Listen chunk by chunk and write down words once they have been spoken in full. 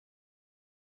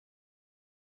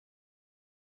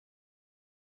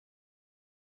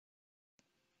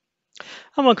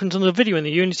And welcome to another video in the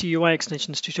Unity UI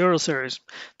Extensions tutorial series.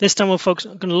 This time we're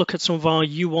going to look at some of our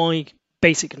UI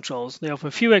basic controls. They offer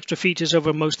a few extra features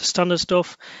over most of the standard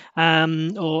stuff,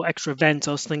 or extra events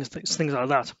or things like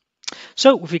that.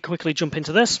 So if we quickly jump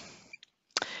into this,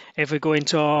 if we go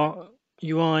into our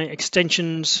UI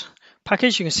extensions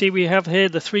package, you can see we have here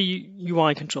the three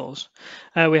UI controls.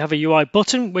 We have a UI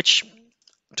button, which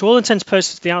to all intents and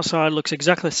purposes, the outside looks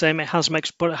exactly the same. It has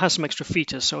but it has some extra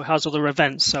features. So it has other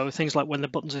events. So things like when the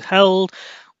buttons are held,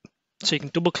 so you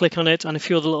can double click on it, and a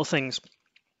few other little things.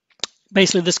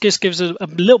 Basically, this just gives a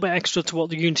little bit extra to what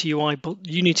the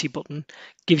Unity button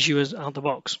gives you out of the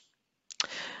box.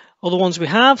 Other ones we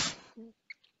have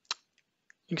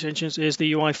extensions is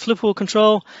the UI flippable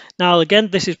control. Now again,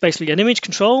 this is basically an image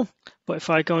control, but if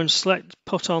I go and set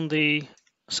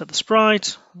the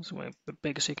sprite, it's a bit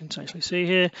bigger so you can actually see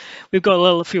here. We've got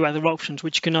a few other options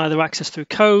which you can either access through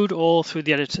code or through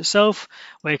the editor itself,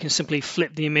 where you can simply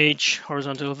flip the image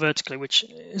horizontally or vertically, which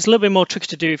is a little bit more tricky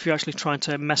to do if you're actually trying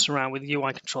to mess around with the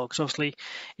UI control, because obviously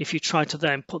if you try to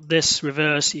then put this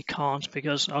reverse, you can't,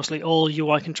 because obviously all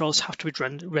UI controls have to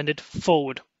be rendered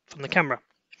forward from the camera.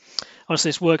 Obviously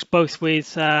this works both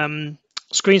with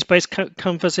screen space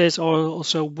canvases or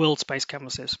also world space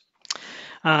canvases.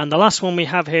 And the last one we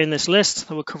have here in this list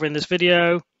that we'll cover in this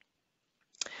video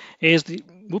is the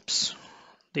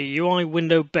UI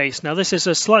window base. Now this is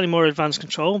a slightly more advanced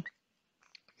control,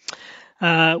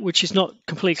 which is not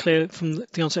completely clear from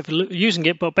the onset of using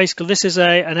it, but basically this is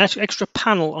an extra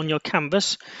panel on your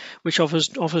canvas which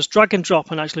offers drag and drop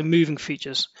and actually moving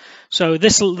features. So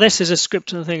this is a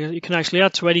script and thing that you can actually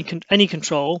add to any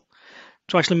control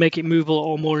to actually make it movable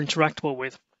or more interactable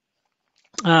with.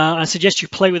 I suggest you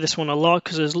play with this one a lot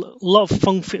because there's a lot of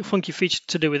funky features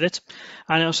to do with it,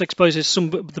 and it also exposes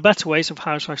some of the better ways of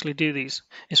how to actually do these.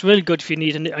 It's really good if you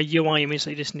need a UI image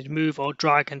that you just need to move or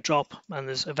drag and drop, and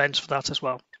there's events for that as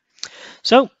well.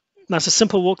 So that's a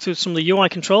simple walk through some of the UI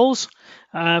controls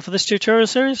for this tutorial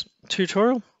series.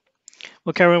 We'll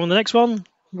carry on with the next one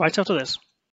right after this.